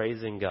hearts,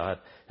 praising God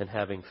and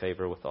having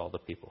favor with all the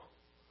people.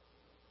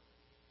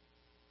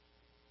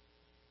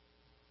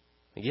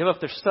 They give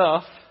up their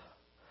stuff.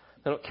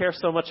 They don't care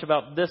so much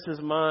about this is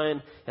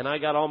mine and I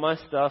got all my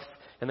stuff.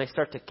 And they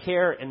start to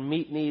care and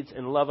meet needs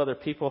and love other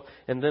people.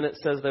 And then it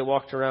says they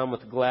walked around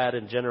with glad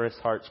and generous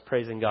hearts,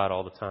 praising God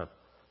all the time.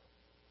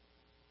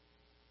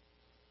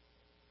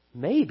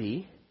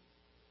 Maybe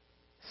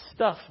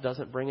stuff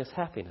doesn't bring us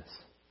happiness.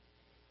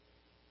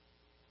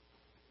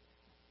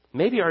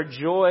 Maybe our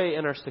joy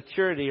and our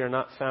security are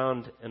not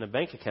found in a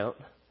bank account,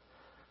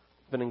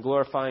 but in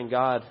glorifying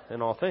God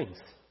in all things.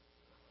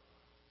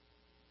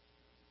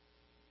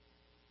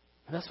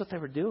 And that's what they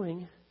were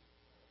doing.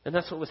 And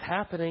that's what was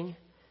happening.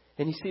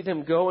 And you see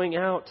them going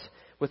out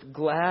with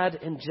glad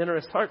and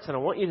generous hearts. And I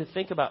want you to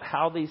think about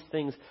how these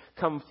things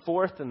come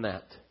forth in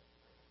that.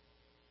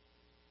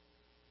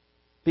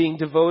 Being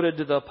devoted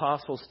to the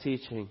apostles'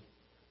 teaching.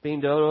 Being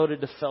devoted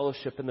to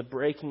fellowship and the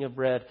breaking of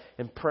bread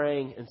and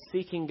praying and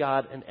seeking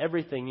God and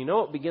everything. You know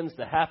what begins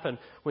to happen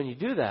when you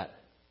do that?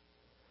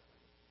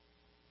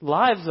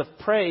 Lives of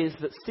praise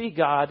that see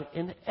God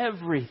in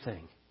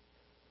everything.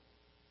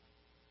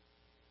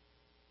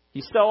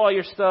 You sell all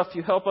your stuff,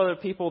 you help other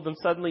people, then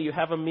suddenly you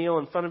have a meal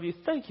in front of you.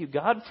 Thank you,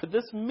 God, for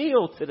this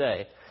meal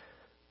today.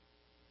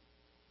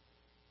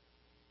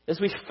 As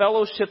we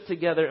fellowship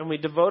together and we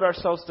devote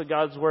ourselves to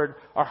God's Word,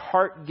 our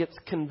heart gets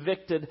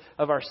convicted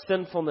of our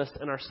sinfulness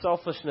and our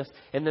selfishness.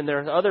 And then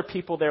there are other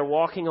people there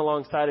walking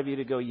alongside of you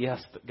to go, yes,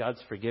 but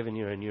God's forgiven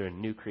you and you're a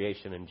new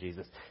creation in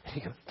Jesus. And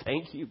you go,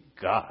 thank you,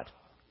 God.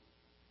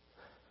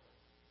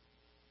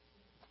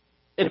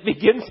 And it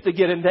begins to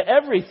get into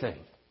everything.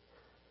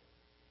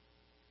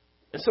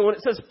 And so when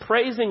it says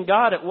praising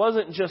God, it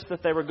wasn't just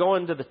that they were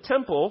going to the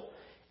temple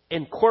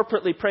and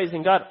corporately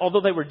praising God,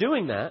 although they were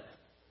doing that.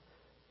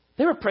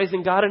 They were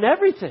praising God in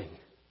everything.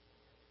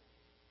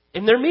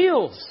 In their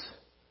meals,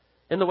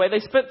 in the way they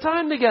spent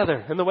time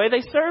together, in the way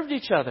they served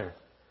each other.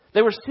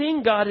 They were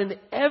seeing God in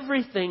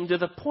everything to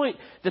the point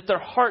that their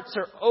hearts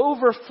are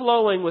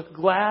overflowing with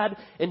glad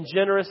and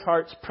generous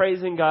hearts,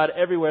 praising God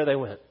everywhere they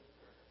went.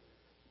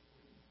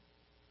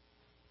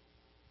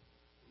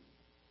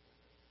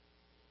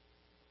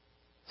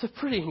 It's a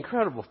pretty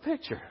incredible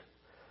picture.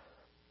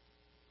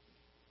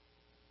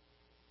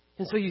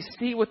 And so you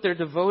see what they're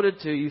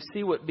devoted to. You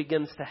see what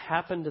begins to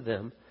happen to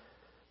them.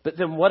 But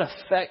then what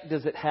effect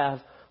does it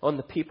have on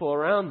the people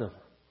around them?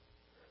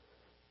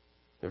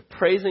 They're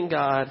praising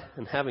God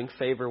and having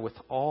favor with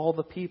all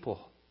the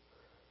people.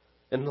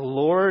 And the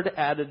Lord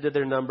added to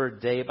their number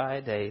day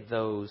by day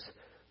those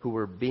who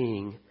were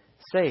being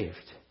saved.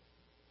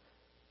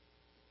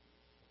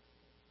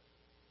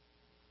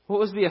 What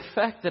was the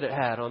effect that it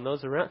had on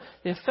those around?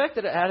 The effect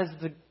that it had is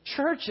the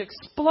church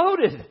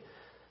exploded.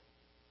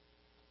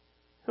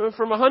 It went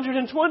from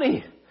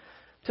 120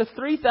 to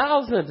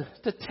 3,000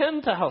 to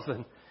 10,000.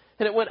 And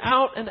it went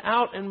out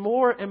and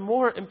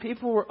more. And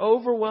people were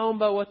overwhelmed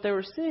by what they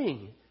were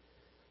seeing.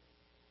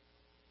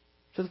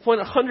 To the point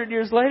 100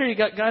 years later, you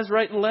got guys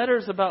writing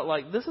letters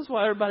about this is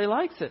why everybody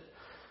likes it.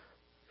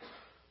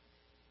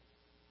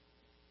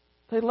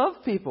 They love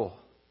people.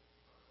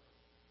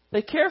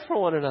 They care for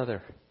one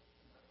another.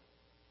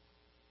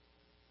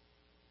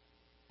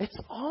 It's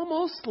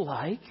almost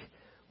like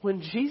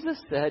when Jesus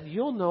said,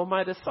 you'll know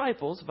my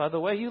disciples by the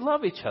way you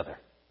love each other.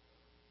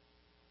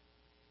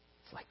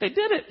 It's like they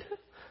did it.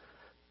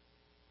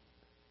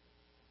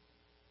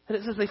 And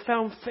it says they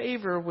found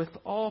favor with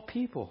all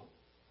people.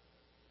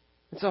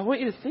 And so I want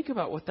you to think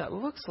about what that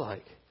looks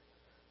like.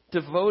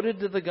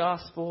 Devoted to the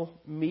gospel,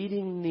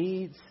 meeting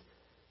needs,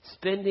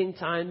 spending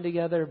time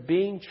together,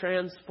 being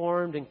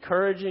transformed,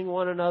 encouraging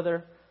one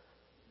another,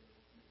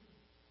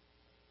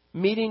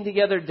 meeting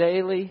together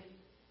daily.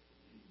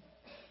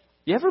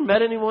 You ever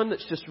met anyone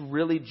that's just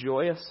really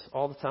joyous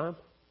all the time?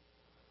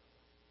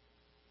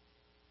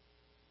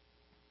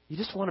 You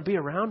just want to be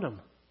around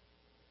them.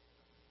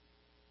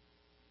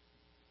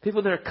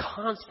 People that are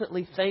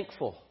constantly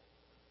thankful.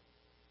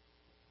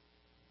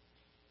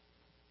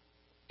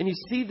 And you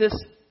see this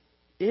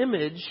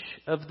image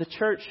of the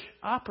church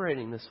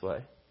operating this way.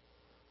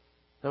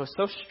 I was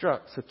so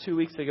struck. So 2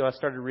 weeks ago, I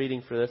started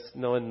reading for this,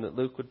 knowing that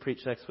Luke would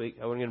preach next week.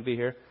 I wasn't going to be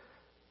here.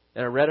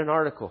 And I read an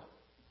article.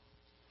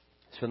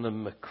 It's from the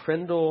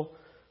McCrindle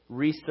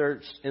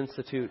research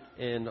institute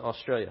in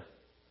Australia.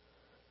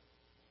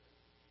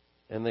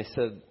 And they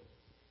said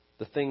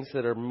the things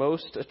that are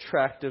most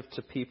attractive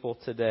to people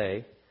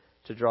today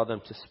to draw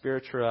them to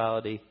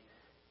spirituality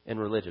and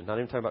religion. Not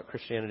even talking about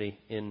Christianity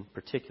in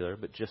particular,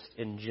 but just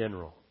in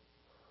general.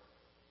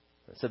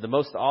 It said the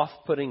most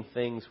off-putting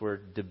things were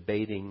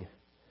debating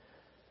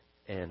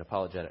and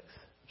apologetics,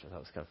 which I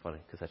thought was kind of funny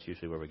because that's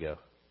usually where we go.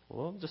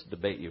 Well, I'll just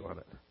debate you on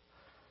it.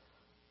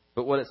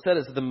 But what it said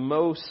is the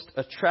most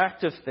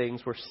attractive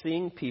things were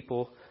seeing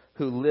people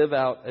who live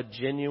out a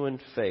genuine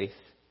faith.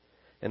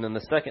 And then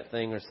the second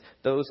thing is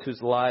those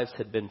whose lives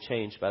had been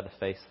changed by the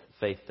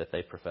faith that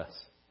they profess.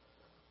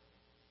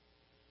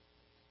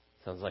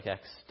 Sounds like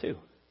Acts 2.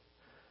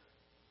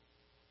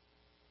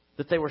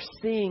 That they were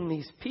seeing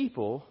these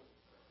people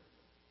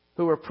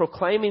who were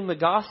proclaiming the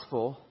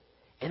gospel,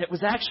 and it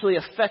was actually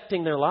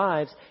affecting their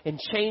lives and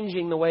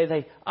changing the way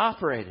they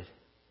operated,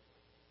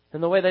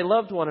 and the way they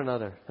loved one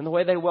another, and the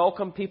way they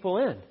welcomed people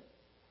in.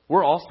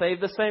 We're all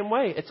saved the same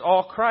way. It's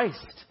all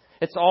Christ.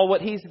 It's all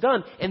what He's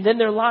done. And then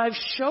their lives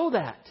show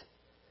that.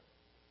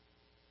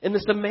 And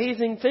this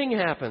amazing thing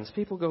happens.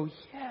 People go,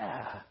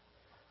 yeah,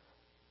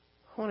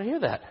 I want to hear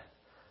that.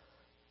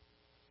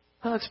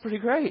 That looks pretty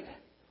great.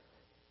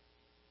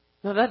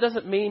 Now, that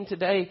doesn't mean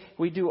today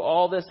we do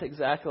all this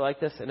exactly like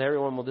this and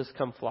everyone will just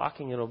come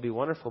flocking and it'll be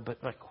wonderful.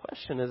 But my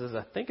question is, as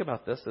I think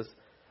about this, is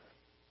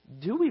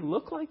do we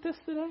look like this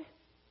today?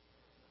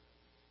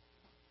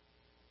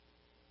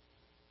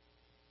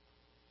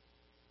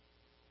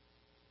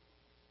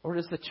 Or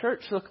does the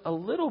church look a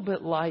little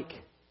bit like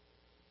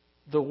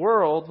the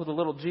world with a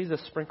little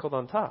Jesus sprinkled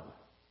on top?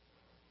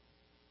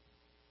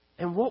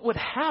 And what would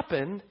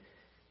happen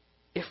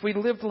if we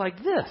lived like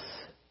this?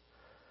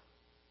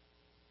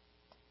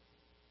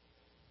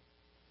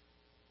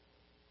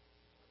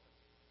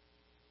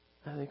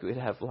 I think we'd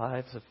have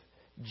lives of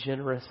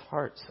generous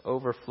hearts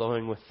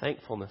overflowing with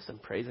thankfulness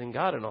and praising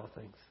God in all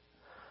things.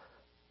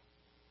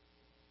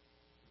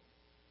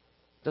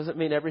 Doesn't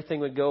mean everything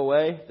would go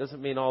away.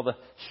 Doesn't mean all the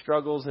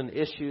struggles and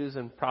issues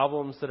and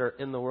problems that are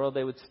in the world,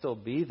 they would still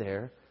be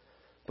there.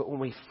 But when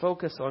we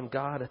focus on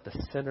God at the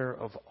center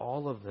of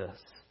all of this,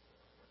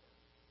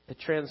 it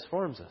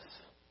transforms us.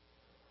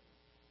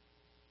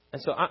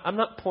 And so I'm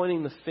not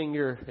pointing the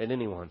finger at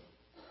anyone.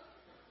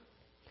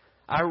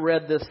 I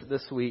read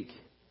this week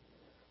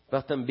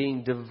about them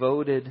being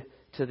devoted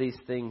to these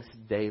things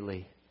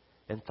daily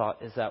and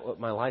thought, is that what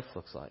my life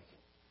looks like?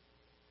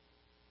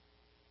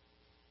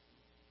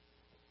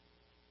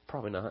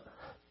 Probably not.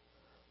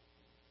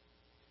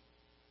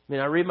 I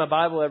mean, I read my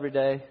Bible every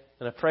day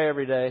and I pray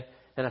every day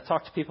and I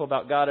talk to people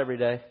about God every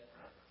day,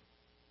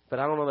 but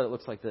I don't know that it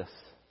looks like this.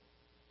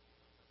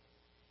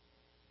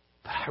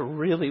 But I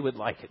really would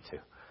like it to.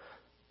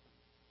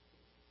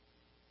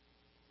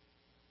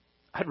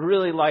 I'd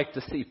really like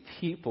to see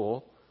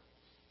people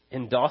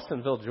in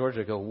Dawsonville,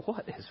 Georgia go,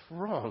 what is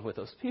wrong with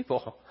those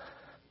people?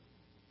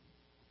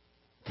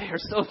 They are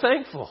so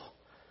thankful.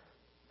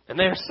 And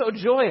they are so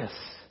joyous.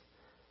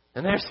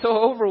 And they're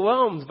so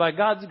overwhelmed by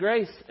God's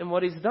grace and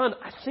what He's done.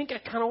 I think I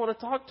kind of want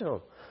to talk to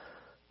them.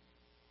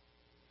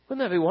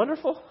 Wouldn't that be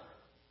wonderful?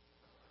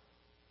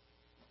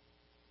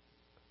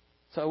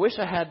 So I wish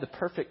I had the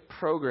perfect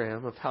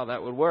program of how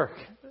that would work.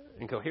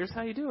 And go, here's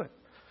how you do it.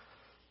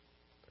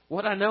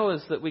 What I know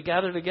is that we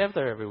gather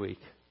together every week.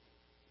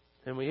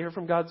 And we hear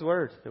from God's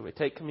Word. And we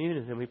take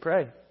communion and we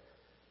pray.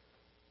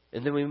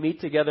 And then we meet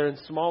together in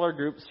smaller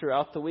groups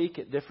throughout the week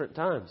at different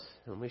times.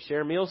 And we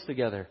share meals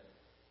together.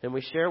 And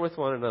we share with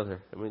one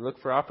another. And we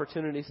look for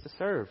opportunities to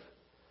serve.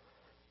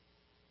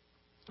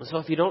 So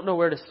if you don't know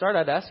where to start,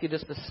 I'd ask you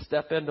just to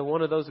step into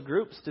one of those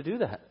groups to do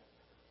that.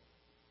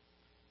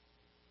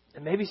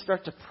 And maybe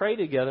start to pray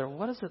together.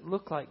 What does it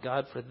look like,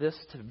 God, for this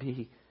to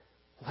be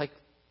like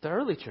the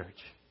early church?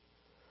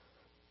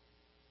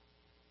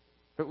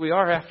 But we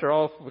are, after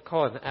all, we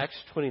call it an Acts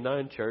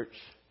 29 church.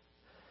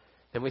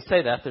 And we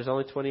say that. There's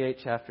only 28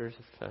 chapters.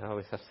 I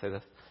always have to say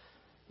this.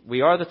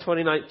 We are the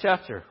 29th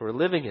chapter. We're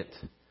living it.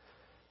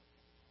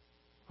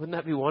 Wouldn't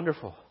that be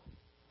wonderful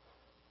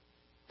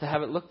to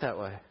have it look that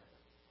way?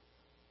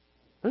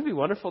 Wouldn't it be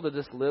wonderful to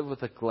just live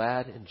with a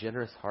glad and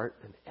generous heart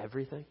in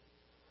everything?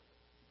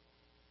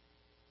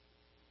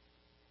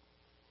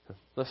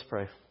 Let's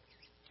pray.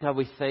 God,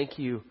 we thank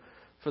You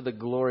for the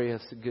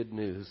glorious good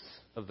news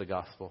of the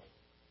gospel.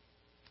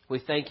 We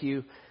thank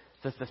You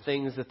that the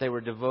things that they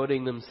were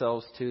devoting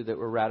themselves to that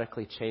were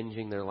radically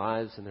changing their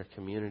lives and their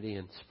community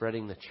and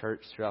spreading the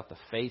church throughout the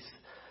face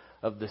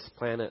of this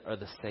planet are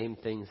the same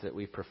things that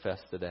we profess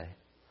today.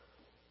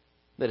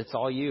 That it's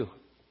all You.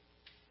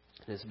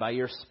 And it's by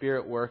Your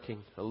Spirit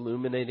working,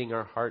 illuminating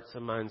our hearts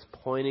and minds,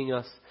 pointing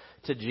us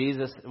to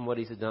Jesus and what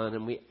He's done.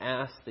 And we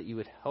ask that You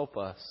would help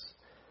us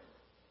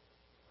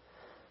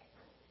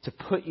to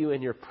put You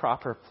in Your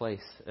proper place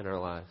in our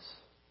lives.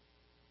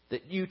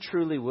 That You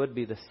truly would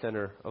be the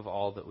center of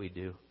all that we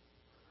do.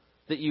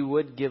 That You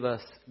would give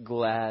us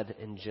glad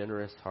and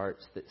generous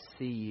hearts that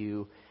see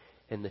You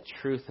and the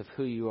truth of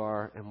who You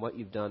are and what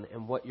You've done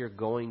and what You're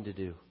going to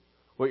do.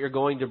 What You're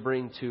going to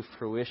bring to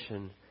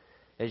fruition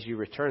as you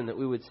return, that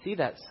we would see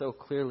that so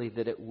clearly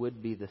that it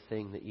would be the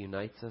thing that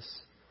unites us.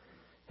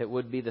 It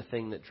would be the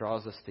thing that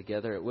draws us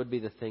together. It would be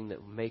the thing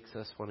that makes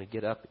us want to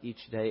get up each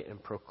day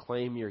and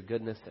proclaim your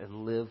goodness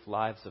and live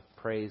lives of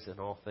praise in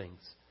all things.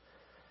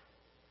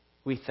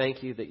 We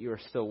thank you that you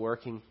are still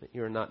working, that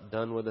you are not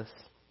done with us.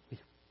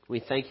 We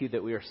thank you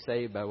that we are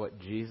saved by what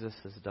Jesus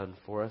has done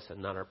for us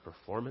and not our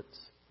performance.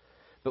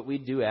 But we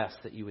do ask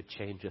that you would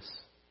change us,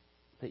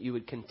 that you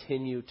would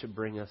continue to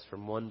bring us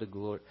from one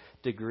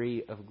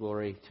degree of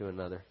glory to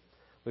another.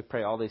 We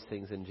pray all these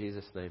things in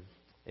Jesus' name.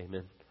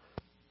 Amen.